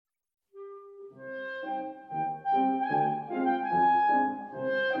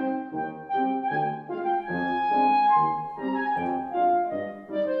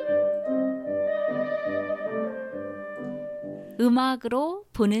음악으로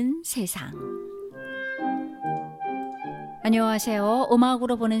보는 세상. 안녕하세요.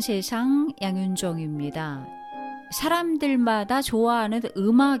 음악으로 보는 세상 양윤정입니다. 사람들마다 좋아하는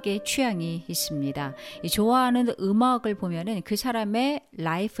음악의 취향이 있습니다. 이 좋아하는 음악을 보면은 그 사람의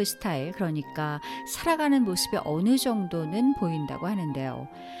라이프 스타일, 그러니까 살아가는 모습이 어느 정도는 보인다고 하는데요.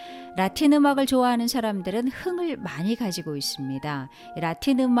 라틴 음악을 좋아하는 사람들은 흥을 많이 가지고 있습니다.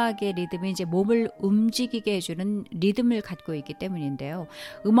 라틴 음악의 리듬이 이제 몸을 움직이게 해주는 리듬을 갖고 있기 때문인데요.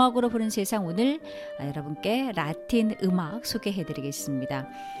 음악으로 보는 세상, 오늘 여러분께 라틴 음악 소개해드리겠습니다.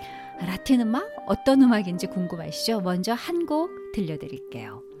 라틴 음악? 어떤 음악인지 궁금하시죠? 먼저 한 곡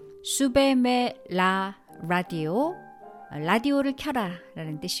들려드릴게요. 수베메 라 라디오, 라디오를 켜라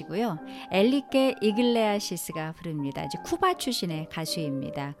라는 뜻이고요. 엘리케 이글레아시스가 부릅니다. 이제 쿠바 출신의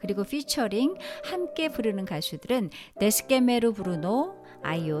가수입니다. 그리고 피처링 함께 부르는 가수들은 데스케메로 브루노,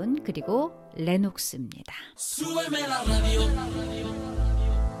 아이온, 그리고 레녹스입니다. Súbeme la radio,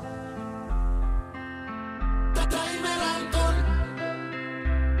 tráeme el alcohol.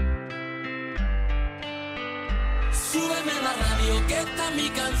 Súbeme la radio, que esta es mi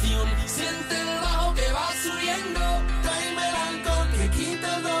canción. Siente el bajo que va subiendo. Tráeme el alcohol que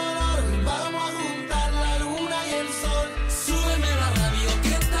quita el dolor. Vamos a juntar la luna y el sol. Súbeme la radio,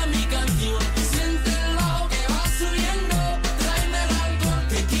 que esta es mi canción. Siente el bajo que va subiendo. Tráeme el alcohol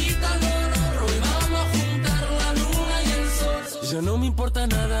que quita el dolor. Hoy vamos a juntar la luna y el sol. Ya no me importa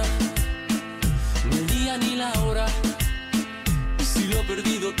nada, ni el día ni la hora. Si lo he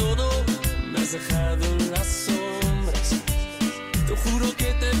perdido todo, me has dejado en las sombras. Te juro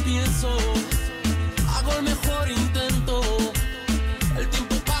que te pienso, hago el mejor intento. El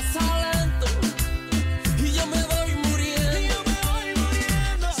tiempo pasa lento y yo me voy muriendo.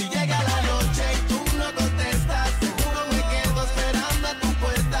 Si llega la noche y tú no contestas, seguro me quedo esperando a tu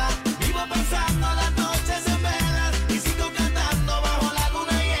puerta. Vivo pasando las noches en velas y sigo cantando bajo la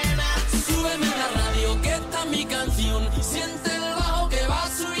luna llena. Súbeme la radio, que esta es mi canción. Siente el bajo que va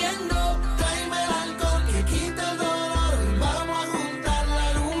subiendo. Tráeme el alcohol que quita el dolor. Vamos a juntar la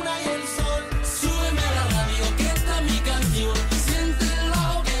luna y el sol. Súbeme la radio, que esta es mi canción. Siente el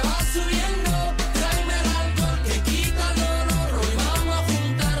bajo que va subiendo. Tráeme el alcohol que quita el dolor. Hoy vamos a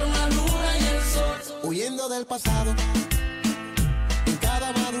juntar la luna y el sol. Huyendo del pasado, en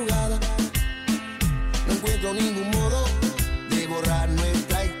cada madrugada, no encuentro ningún modo de borrar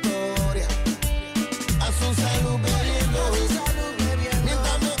nuestra historia. Haz un salud bebiendo,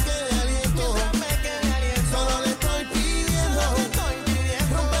 mientras me quede aliento. Solo le estoy pidiendo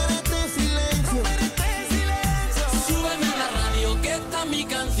romper este silencio. Súbeme la radio, que esta es mi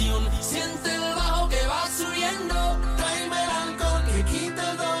canción. Siente el bajo que va subiendo. Tráeme el alcohol que quita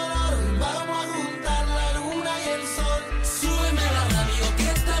el dolor. Vamos a juntar la luna y el sol. Súbeme la radio, que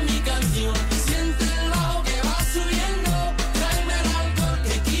esta es mi canción. Siente el bajo que va subiendo. Tráeme el alcohol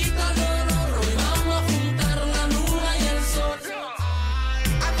que quita el dolor. Hoy vamos a juntar la luna y el sol.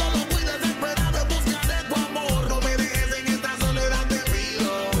 Ando muy desesperado en busca de tu amor. No me dejes en esta soledad, te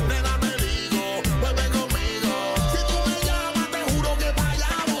pido. Nena, me digo, vuelve conmigo. Si tú me llamas, te juro que para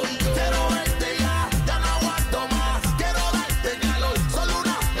allá voy yo. Quiero verte ya, ya no aguanto más. Quiero darte calor, solo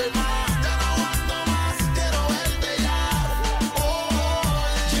una vez más. Ya no aguanto más, quiero verte ya.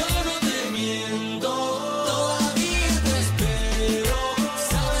 Yo no te miento, todavía te espero.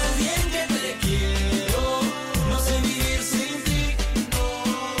 Sabes bien que te quiero, no sé vivir sin ti.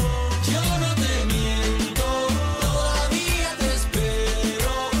 Yo no te miento, todavía te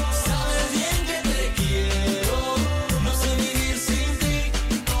espero. Sabes bien que te quiero, no sé vivir sin ti.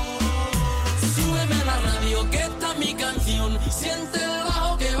 Súbeme la radio, que esta es mi canción. Siente el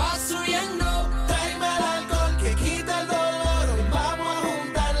bajo que va subiendo. Tráeme el alcohol que quita el dolor. Hoy vamos a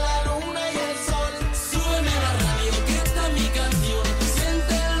juntar la luna y el sol. Súbeme la radio, que esta es mi canción.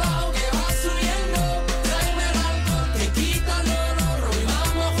 Siente el bajo que va subiendo. Tráeme el alcohol que quita el dolor. Hoy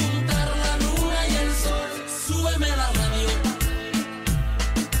vamos a juntar la luna y el sol. Súbeme la radio.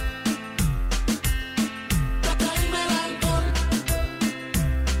 Tráeme el alcohol.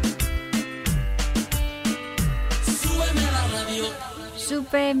 súbeme la radio.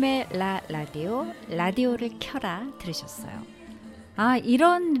 수베메 라 라디오, 라디오를 켜라 들으셨어요. 아,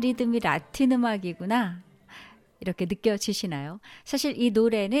 이런 리듬이 라틴 음악이구나. 이렇게 느껴지시나요? 사실 이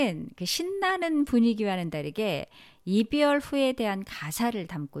노래는 신나는 분위기와는 다르게 이별 후에 대한 가사를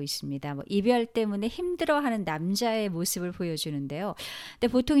담고 있습니다. 이별 때문에 힘들어하는 남자의 모습을 보여주는데요. 근데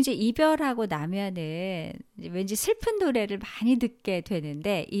보통 이제 이별하고 나면은 왠지 슬픈 노래를 많이 듣게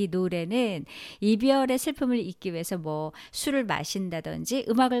되는데, 이 노래는 이별의 슬픔을 잊기 위해서 술을 마신다든지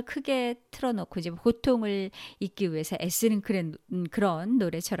음악을 크게 틀어놓고 이제 고통을 잊기 위해서 애쓰는 그런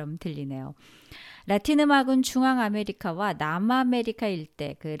노래처럼 들리네요. 라틴 음악은 중앙아메리카와 남아메리카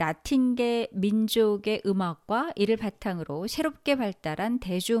일대 그 라틴계 민족의 음악과 이를 바탕으로 새롭게 발달한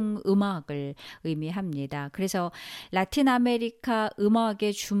대중음악을 의미합니다. 그래서 라틴 아메리카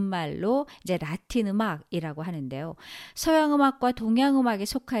음악의 준말로 이제 라틴 음악이라고 하는데요. 서양 음악과 동양 음악에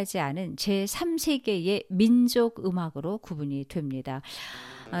속하지 않은 제3세계의 민족 음악으로 구분이 됩니다.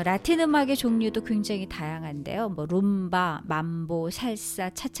 라틴 음악의 종류도 굉장히 다양한데요. 뭐 룸바, mambo, 살사,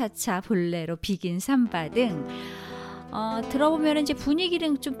 차차차, 볼레로, 비긴, 삼바 등 들어보면 이제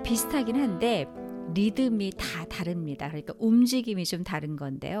분위기는 좀 비슷하긴 한데 리듬이 다 다릅니다. 그러니까 움직임이 좀 다른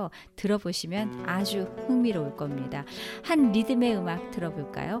건데요. 들어보시면 아주 흥미로울 겁니다. 한 리듬의 음악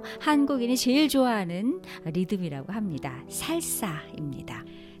들어볼까요? 한국인이 제일 좋아하는 리듬이라고 합니다. 살사입니다.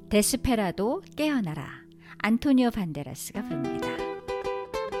 데스페라도 깨어나라. 안토니오 반데라스가 부릅니다.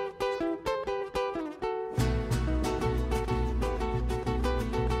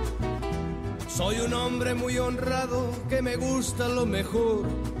 Soy un hombre muy honrado que me gusta lo mejor.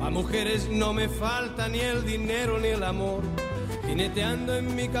 A mujeres no me falta ni el dinero ni el amor. Jineteando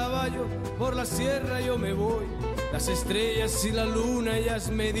en mi caballo por la sierra yo me voy. Las estrellas y la luna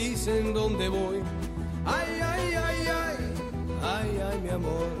ellas me dicen dónde voy. Ay, ay, ay, ay, ay, ay, mi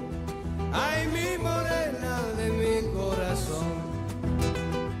amor. Ay, mi morena de mi corazón.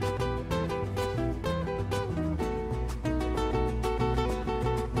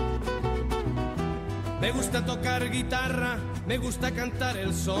 Me gusta tocar guitarra, me gusta cantar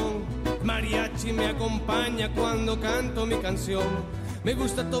el son. Mariachi me acompaña cuando canto mi canción. Me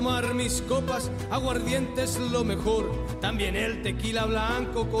gusta tomar mis copas, aguardiente es lo mejor. También el tequila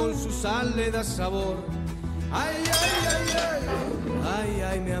blanco con su sal le da sabor. Ay, ay, ay, ay, ay,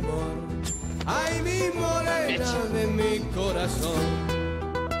 ay, mi amor. Ay, mi morena de mi corazón.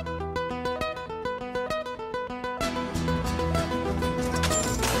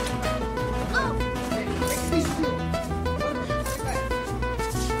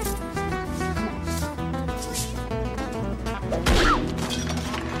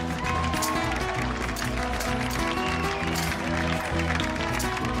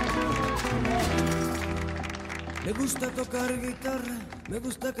 Me gusta tocar guitarra, me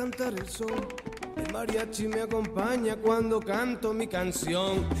gusta cantar el son. El mariachi me acompaña cuando canto mi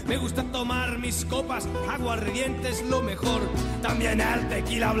canción. Me gusta tomar mis copas, aguardiente es lo mejor. También el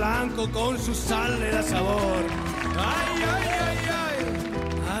tequila blanco con su sal le da sabor. Ay, ay, ay, ay,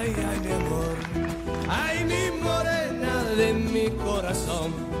 ay, ay, mi amor. Ay, mi morena de mi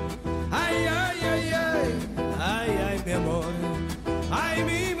corazón. Ay, ay, ay, ay, ay, ay, mi amor. Ay,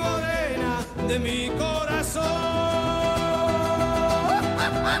 mi morena de mi corazón.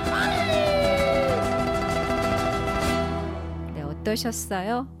 네,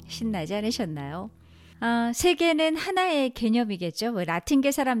 어떠셨어요? 신나지 않으셨나요? 세계는 하나의 개념이겠죠.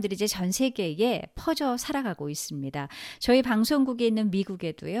 라틴계 사람들이 이제 전 세계에 퍼져 살아가고 있습니다. 저희 방송국에 있는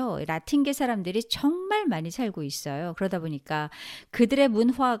미국에도요, 라틴계 사람들이 정말 많이 살고 있어요. 그러다 보니까 그들의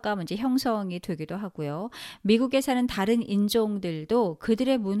문화가 먼저 형성이 되기도 하고요. 미국에 사는 다른 인종들도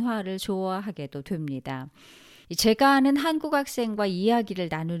그들의 문화를 좋아하게도 됩니다. 제가 아는 한국 학생과 이야기를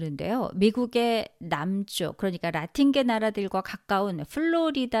나누는데요. 미국의 남쪽, 그러니까 라틴계 나라들과 가까운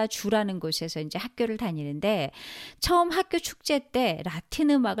플로리다 주라는 곳에서 이제 학교를 다니는데 처음 학교 축제 때 라틴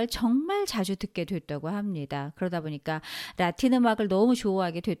음악을 정말 자주 듣게 됐다고 합니다. 그러다 보니까 라틴 음악을 너무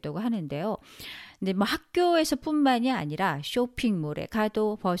좋아하게 됐다고 하는데요. 근데 뭐 학교에서뿐만이 아니라 쇼핑몰에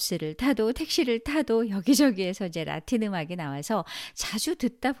가도 버스를 타도 택시를 타도 여기저기에서 이제 라틴 음악이 나와서 자주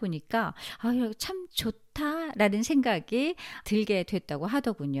듣다 보니까 참 좋다라는 생각이 들게 됐다고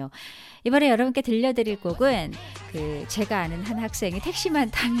하더군요. 이번에 여러분께 들려드릴 곡은 제가 아는 한 학생이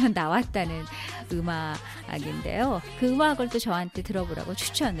택시만 타면 나왔다는 음악인데요. 그 음악을 또 저한테 들어보라고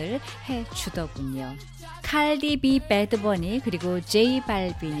추천을 해주더군요. 칼디 비 배드버니 그리고 제이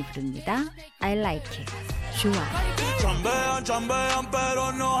발빈이 부릅니다. I like it. 좋아. Chambean, chambean,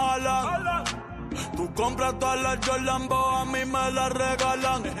 pero no jalan. Tú compras todas las Jordan, a mí me las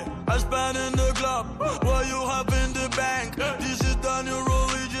regalan. I spend in the club, what you have in the bank. This is the new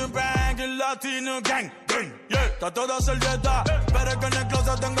religion bank, el latino gang. Yeah, está toda servieta, pero es que en el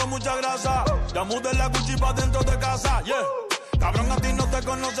closet tengo mucha grasa. Ya mudé la Gucci pa' dentro de casa, yeah. Cabrón, a ti no te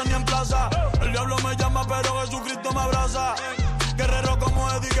conocen ni en plaza. El diablo me llama, pero Jesucristo me abraza. Guerrero como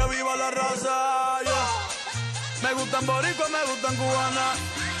Eddie, que viva la raza, yeah. Me gustan boricua, me gustan cubana.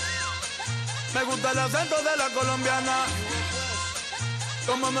 Me gusta el acento de la colombiana.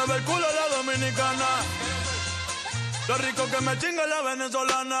 Como me ve el culo la dominicana. Lo rico que me chinga la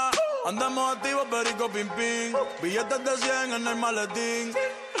venezolana. Andamos activos, perico, pim, pim. Billetes de 100 en el maletín.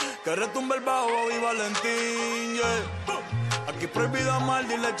 Que retumbe el bajo y Valentín, yeah. Aquí prohibida mal,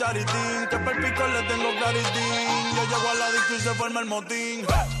 dile charitín. Que per pico le tengo claritín. Yo llego a la disco y se forma el motín.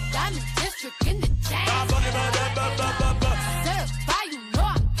 Diamond District in the chain. Certified, you know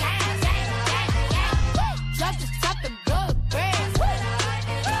I'm gang, gang, gang, gang. Drop the top and blow the brand.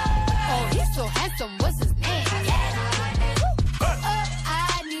 Oh, he's so handsome, what's his name?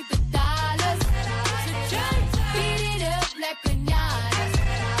 I need the dollars. So just beat it up like pinatas.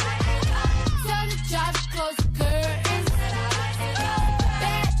 Tell the driver to close the curtains.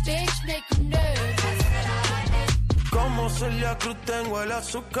 Bad bitch make you nervous. Como Celia Cruz tengo el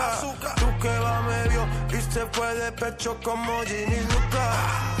azúcar. Tú que va medio y se fue de pecho como Ginny Luca.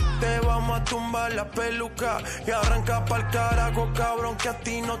 Te vamos a tumbar la peluca y arranca pa'l carajo, cabrón, que a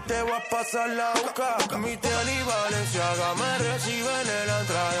ti no te va a pasar la boca. Mi tenis Valenciaga me reciben en la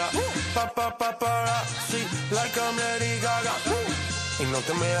entrada. Sí, like I'm Lady Gaga. Y no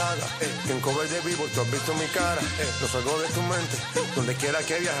te me hagas, que en cover de vivo tú has visto mi cara. No salgo de tu mente, donde quiera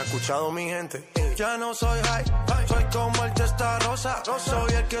que viajes, escuchado mi gente. Ya no soy high, soy como el testa rosa.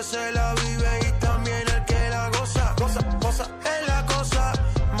 Soy el que se la vive y también el que la goza. Goza, es la cosa,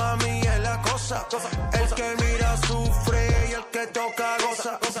 mami es la cosa. El que mira sufre y el que toca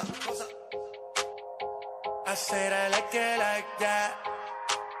goza. I said I like it like that.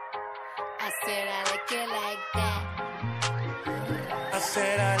 I said I like it like that. I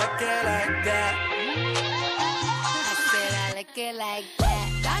said I like it like that. I said I like it like that.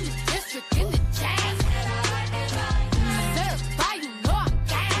 Diamond District in the chain. Certified, you know I'm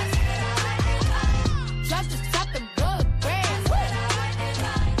gang. Drop the top and blow the brand.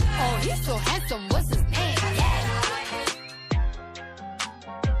 Oh, he's so handsome, what's his name?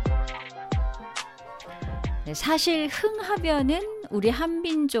 네, 사실 흥하면은 우리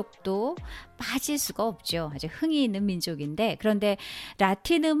한민족도 빠질 수가 없죠. 아주 흥이 있는 민족인데, 그런데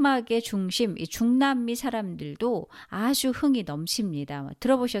라틴 음악의 중심, 이 중남미 사람들도 아주 흥이 넘칩니다.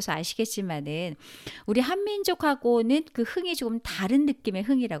 들어보셔서 아시겠지만은 우리 한민족하고는 그 흥이 조금 다른 느낌의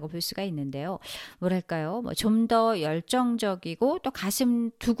흥이라고 볼 수가 있는데요. 뭐랄까요? 좀 더 열정적이고 또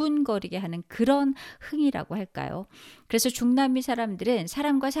가슴 두근거리게 하는 그런 흥이라고 할까요? 그래서 중남미 사람들은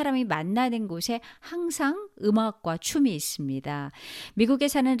사람과 사람이 만나는 곳에 항상 음악과 춤이 있습니다. 미국에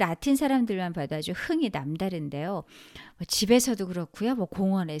사는 라틴 사람들만 봐도 아주 흥이 남다른데요. 집에서도 그렇고요.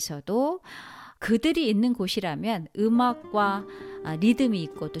 공원에서도 그들이 있는 곳이라면 음악과 리듬이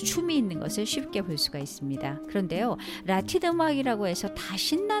있고 또 춤이 있는 것을 쉽게 볼 수가 있습니다. 그런데요, 라틴 음악이라고 해서 다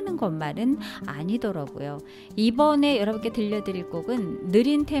신나는 것만은 아니더라고요. 이번에 여러분께 들려드릴 곡은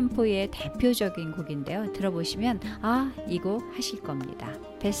느린 템포의 대표적인 곡인데요. 들어보시면 이 곡 하실 겁니다.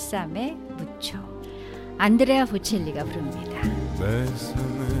 베삼의 무초. 안드레아 보첼리가 부릅니다.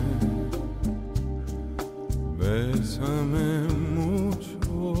 Bésame mucho,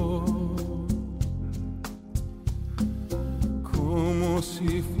 como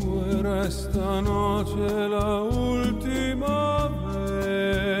si fuera esta noche la última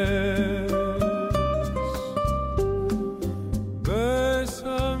vez.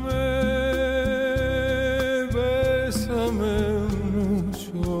 Bésame, bésame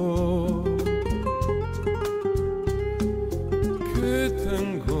mucho, que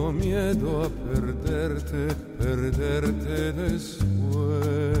tengo miedo a perderte después.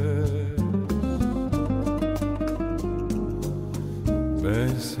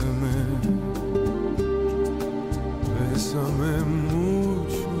 Bésame, bésame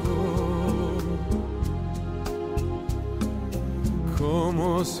mucho,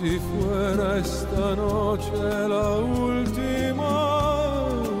 como si fuera esta noche la última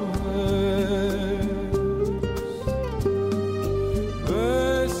vez.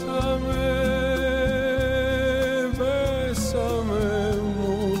 Bésame,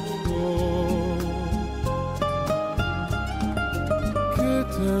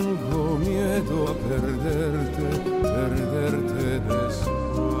 tengo miedo a perderte después.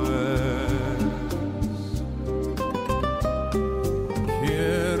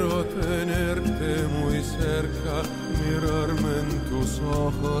 Quiero tenerte muy cerca, mirarme en tus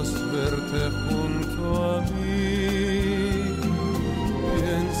ojos, verte junto a mí.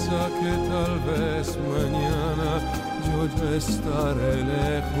 Piensa que tal vez mañana yo ya estaré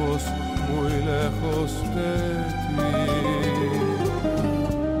lejos, muy lejos de ti.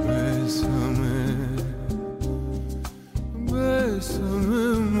 Bésame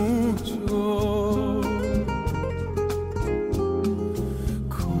mucho,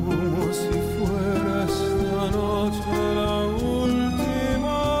 como si fuera esta noche la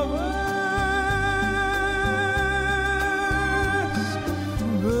última vez.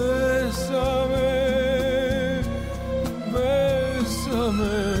 Bésame,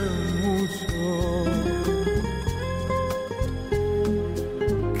 bésame mucho.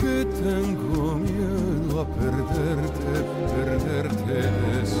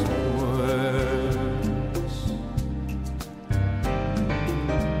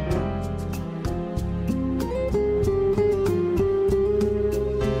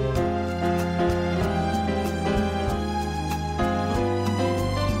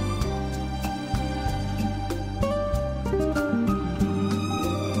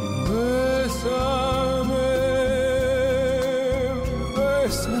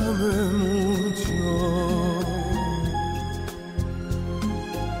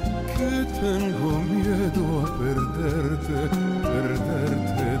 que tengo miedo a perderte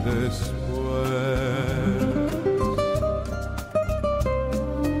después.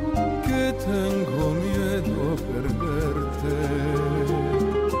 Que tengo miedo a perderte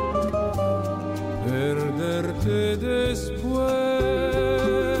después.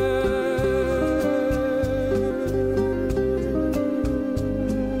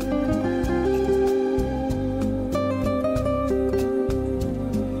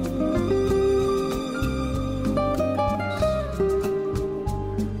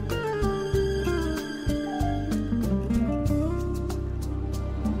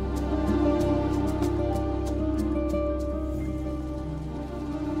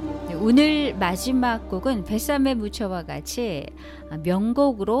 오늘 마지막 곡은 뱃삼의 무처와 같이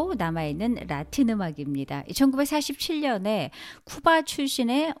명곡으로 남아있는 라틴 음악입니다. 1947년에 쿠바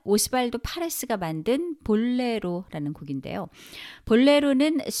출신의 오스발도 파레스가 만든 볼레로라는 곡인데요.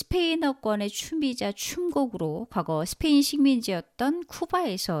 볼레로는 스페인어권의 춤이자 춤곡으로 과거 스페인 식민지였던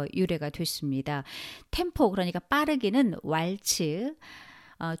쿠바에서 유래가 됐습니다. 템포, 그러니까 빠르기는 왈츠,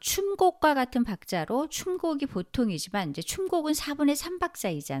 춤곡과 같은 박자로 춤곡이 보통이지만 이제 춤곡은 4분의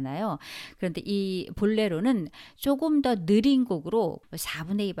 3박자이잖아요. 그런데 이 볼레로는 조금 더 느린 곡으로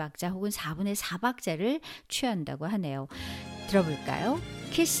 4분의 2박자 혹은 4분의 4박자를 취한다고 하네요. 들어볼까요?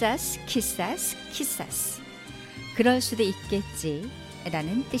 키사스 키사스 키사스. 그럴 수도 있겠지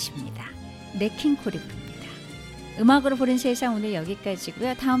라는 뜻입니다. 네킹콜이 부릅니다. 음악으로 보는 세상 오늘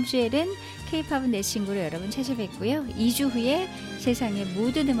여기까지고요. 다음 주에는 K-팝은 내 친구로 여러분 찾아뵙고요. 2주 후에 세상의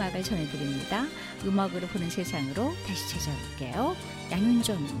모든 음악을 전해드립니다. 음악으로 보는 세상으로 다시 찾아올게요.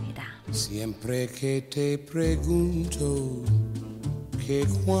 양윤정입니다. Siempre que te pregunto que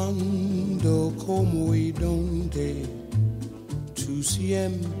cuándo, cómo y dónde, tú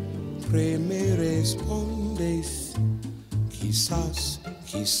siempre me respondes quizás,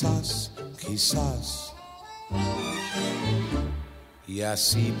 quizás, quizás. Y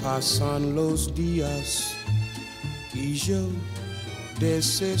así pasan los días y yo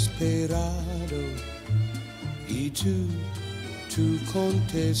desesperado y tú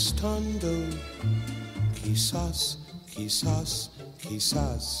contestando quizás, quizás,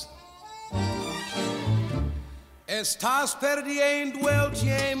 quizás. Estás perdiendo el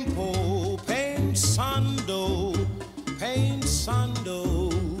tiempo pensando, pensando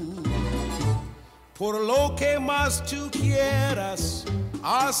por lo que más tú quieras.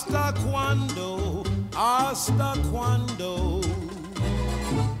 ¿Hasta cuándo? ¿Hasta cuándo?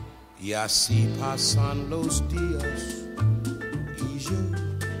 Y así pasan los días y yo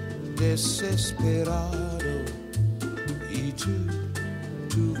desesperado y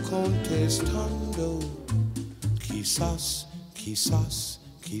tú contestando quizás, quizás,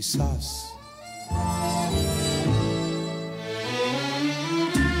 quizás.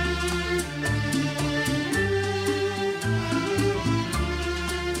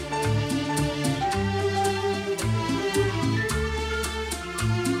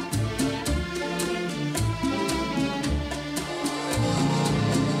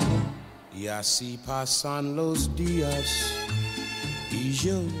 Y así pasan los días y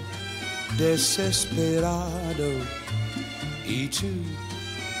yo desesperado y tú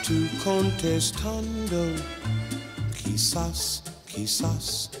contestando quizás,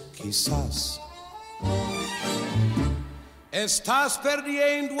 quizás, quizás. Estás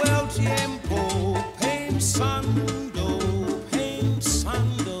perdiendo el tiempo pensando,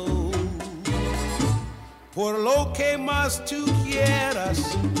 pensando por lo que más tú quieras.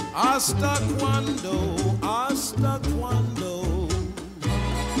 ¿Hasta cuándo? ¿Hasta cuándo?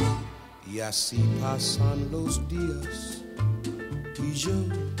 Y así pasan los días y yo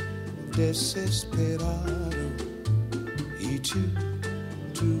desesperado y tú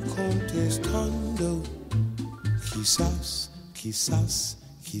contestando quizás, quizás,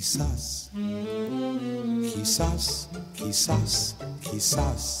 quizás. Quizás, quizás,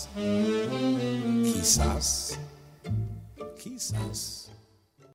 quizás. Quizás, quizás.